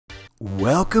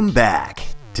Welcome back!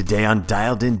 Today on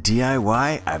Dialed In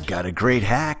DIY, I've got a great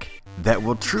hack that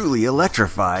will truly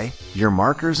electrify your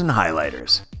markers and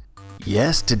highlighters.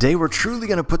 Yes, today we're truly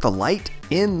going to put the light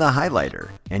in the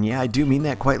highlighter. And yeah, I do mean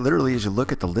that quite literally as you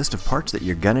look at the list of parts that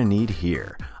you're going to need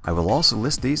here. I will also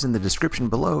list these in the description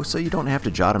below so you don't have to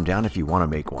jot them down if you want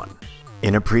to make one.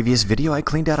 In a previous video, I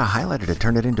cleaned out a highlighter to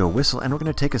turn it into a whistle, and we're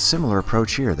going to take a similar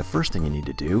approach here. The first thing you need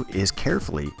to do is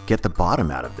carefully get the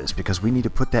bottom out of this because we need to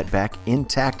put that back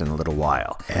intact in a little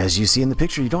while. As you see in the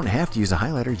picture, you don't have to use a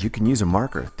highlighter, you can use a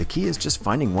marker. The key is just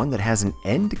finding one that has an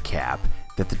end cap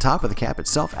that the top of the cap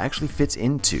itself actually fits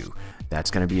into.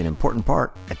 That's going to be an important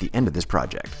part at the end of this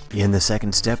project. In the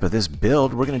second step of this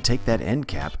build, we're going to take that end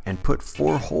cap and put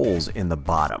 4 holes in the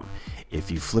bottom. If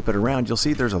you flip it around, you'll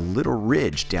see there's a little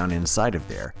ridge down inside of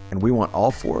there, and we want all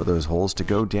 4 of those holes to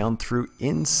go down through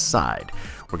inside.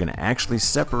 We're going to actually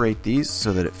separate these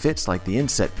so that it fits like the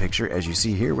inset picture as you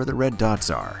see here where the red dots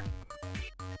are.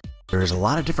 There's a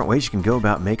lot of different ways you can go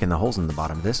about making the holes in the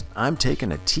bottom of this. I'm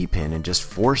taking a T-pin and just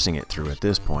forcing it through at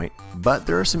this point, but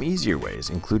there are some easier ways,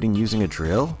 including using a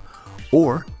drill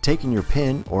or taking your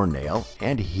pin or nail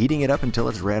and heating it up until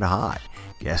it's red hot.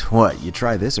 Guess what? You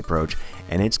try this approach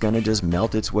and it's going to just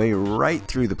melt its way right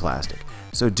through the plastic.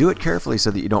 So do it carefully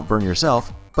so that you don't burn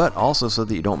yourself, but also so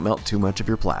that you don't melt too much of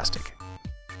your plastic.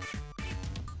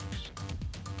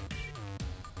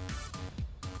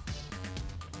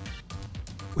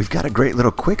 We've got a great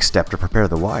little quick step to prepare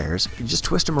the wires. You just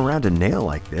twist them around a nail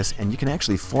like this and you can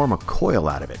actually form a coil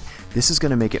out of it. This is going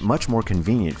to make it much more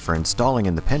convenient for installing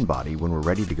in the pen body when we're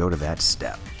ready to go to that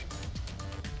step.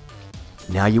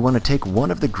 Now you want to take one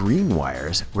of the green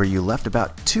wires where you left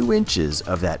about 2 inches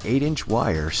of that 8-inch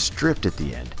wire stripped at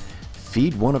the end.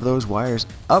 Feed one of those wires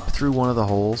up through one of the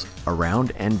holes,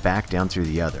 around and back down through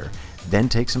the other. Then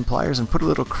take some pliers and put a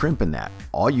little crimp in that.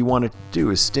 All you want it to do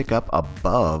is stick up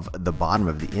above the bottom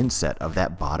of the inset of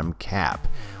that bottom cap.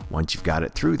 Once you've got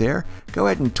it through there, go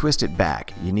ahead and twist it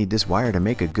back. You need this wire to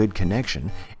make a good connection,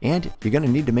 and you're going to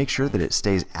need to make sure that it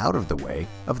stays out of the way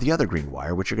of the other green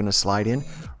wire, which you're going to slide in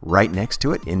right next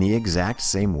to it in the exact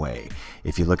same way.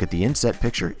 If you look at the inset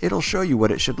picture, it'll show you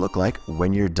what it should look like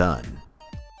when you're done.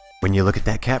 When you look at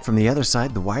that cap from the other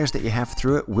side, the wires that you have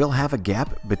through it will have a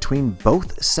gap between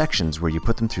both sections where you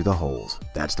put them through the holes.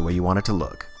 That's the way you want it to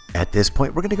look. At this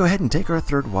point, we're going to go ahead and take our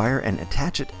third wire and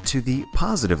attach it to the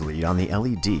positive lead on the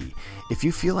LED. If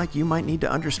you feel like you might need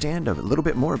to understand a little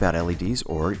bit more about LEDs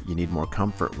or you need more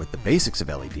comfort with the basics of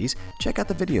LEDs, check out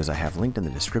the videos I have linked in the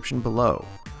description below.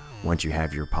 Once you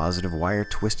have your positive wire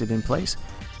twisted in place,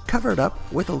 cover it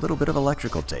up with a little bit of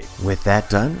electrical tape. With that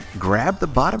done, grab the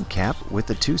bottom cap with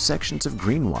the 2 sections of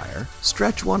green wire,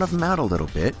 stretch one of them out a little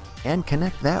bit, and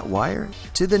connect that wire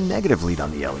to the negative lead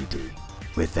on the LED.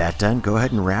 With that done, go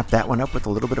ahead and wrap that one up with a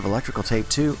little bit of electrical tape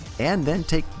too, and then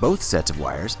take both sets of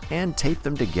wires and tape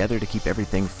them together to keep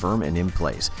everything firm and in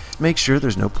place. Make sure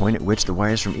there's no point at which the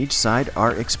wires from each side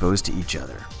are exposed to each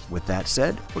other. With that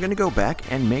said, we're going to go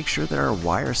back and make sure that our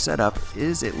wire setup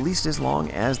is at least as long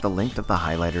as the length of the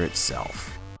highlighter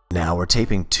itself. Now we're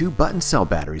taping 2 button cell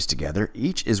batteries together.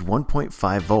 Each is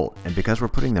 1.5 volt, and because we're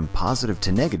putting them positive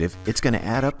to negative, it's going to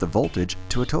add up the voltage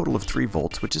to a total of 3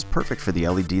 volts, which is perfect for the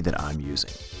LED that I'm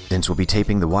using. Since we'll be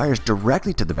taping the wires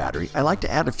directly to the battery, I like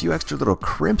to add a few extra little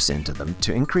crimps into them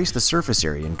to increase the surface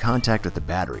area in contact with the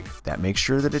battery. That makes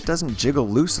sure that it doesn't jiggle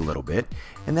loose a little bit,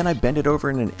 and then I bend it over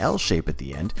in an L shape at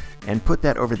the end and put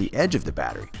that over the edge of the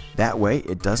battery. That way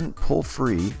it doesn't pull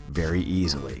free very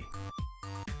easily.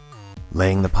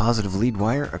 Laying the positive lead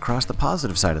wire across the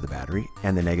positive side of the battery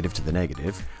and the negative to the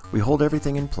negative, we hold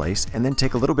everything in place and then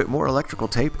take a little bit more electrical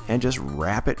tape and just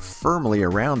wrap it firmly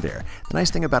around there. The nice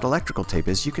thing about electrical tape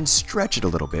is you can stretch it a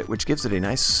little bit, which gives it a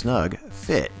nice snug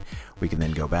fit. We can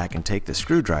then go back and take the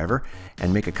screwdriver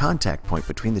and make a contact point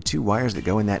between the 2 wires that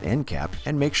go in that end cap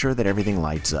and make sure that everything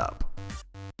lights up.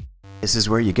 This is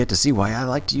where you get to see why I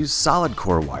like to use solid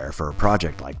core wire for a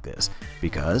project like this,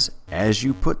 because as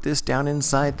you put this down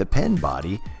inside the pen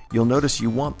body, you'll notice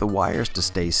you want the wires to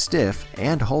stay stiff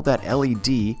and hold that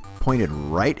LED pointed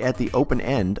right at the open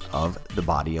end of the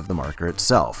body of the marker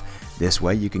itself. This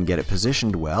way you can get it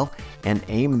positioned well and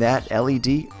aim that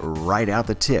LED right out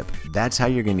the tip. That's how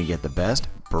you're going to get the best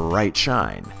bright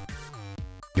shine.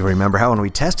 You remember how when we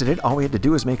tested it, all we had to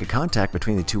do was make a contact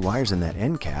between the 2 wires in that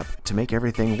end cap to make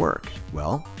everything work.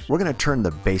 Well, we're going to turn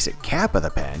the basic cap of the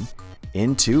pen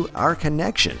into our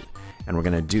connection, and we're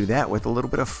going to do that with a little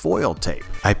bit of foil tape.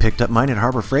 I picked up mine at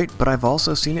Harbor Freight, but I've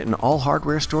also seen it in all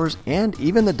hardware stores and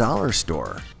even the dollar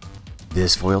store.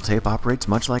 This foil tape operates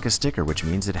much like a sticker, which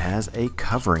means it has a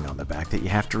covering on the back that you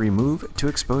have to remove to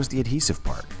expose the adhesive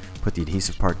part. Put the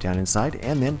adhesive part down inside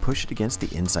and then push it against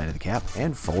the inside of the cap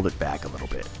and fold it back a little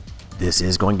bit. This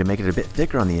is going to make it a bit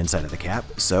thicker on the inside of the cap,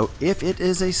 so if it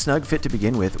is a snug fit to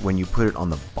begin with, when you put it on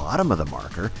the bottom of the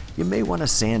marker, you may want to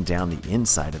sand down the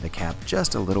inside of the cap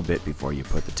just a little bit before you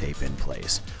put the tape in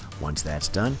place. Once that's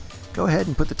done, go ahead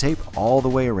and put the tape all the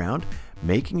way around,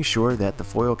 making sure that the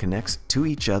foil connects to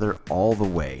each other all the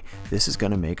way. This is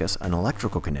going to make us an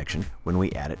electrical connection when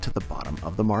we add it to the bottom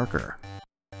of the marker.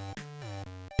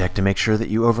 Check to make sure that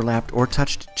you overlapped or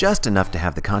touched just enough to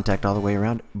have the contact all the way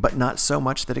around, but not so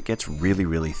much that it gets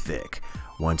really thick.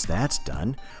 Once that's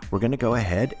done, we're going to go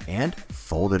ahead and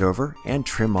fold it over and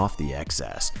trim off the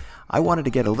excess. I wanted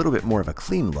to get a little bit more of a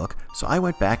clean look, so I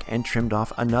went back and trimmed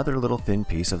off another little thin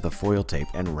piece of the foil tape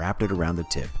and wrapped it around the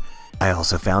tip. I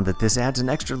also found that this adds an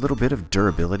extra little bit of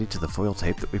durability to the foil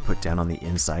tape that we put down on the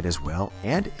inside as well,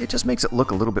 and it just makes it look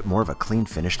a little bit more of a clean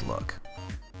finished look.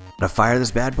 To fire this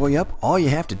bad boy up, all you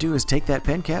have to do is take that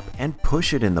pen cap and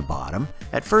push it in the bottom.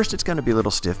 At first it's going to be a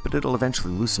little stiff, but it'll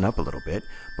eventually loosen up a little bit.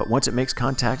 But once it makes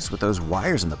contacts with those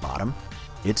wires in the bottom,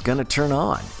 it's going to turn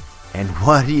on. And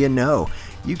what do you know?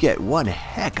 You get one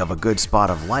heck of a good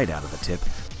spot of light out of the tip,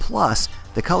 plus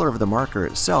the color of the marker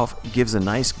itself gives a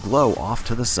nice glow off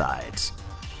to the sides.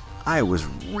 I was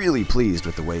really pleased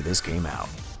with the way this came out.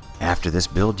 After this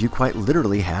build, you quite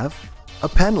literally have a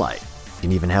pen light. You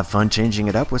can even have fun changing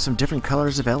it up with some different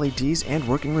colors of LEDs and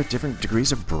working with different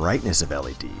degrees of brightness of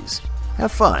LEDs.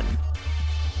 Have fun!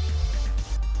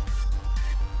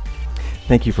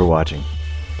 Thank you for watching.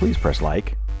 Please press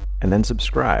like and then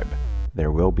subscribe. There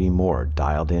will be more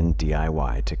dialed in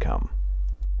DIY to come.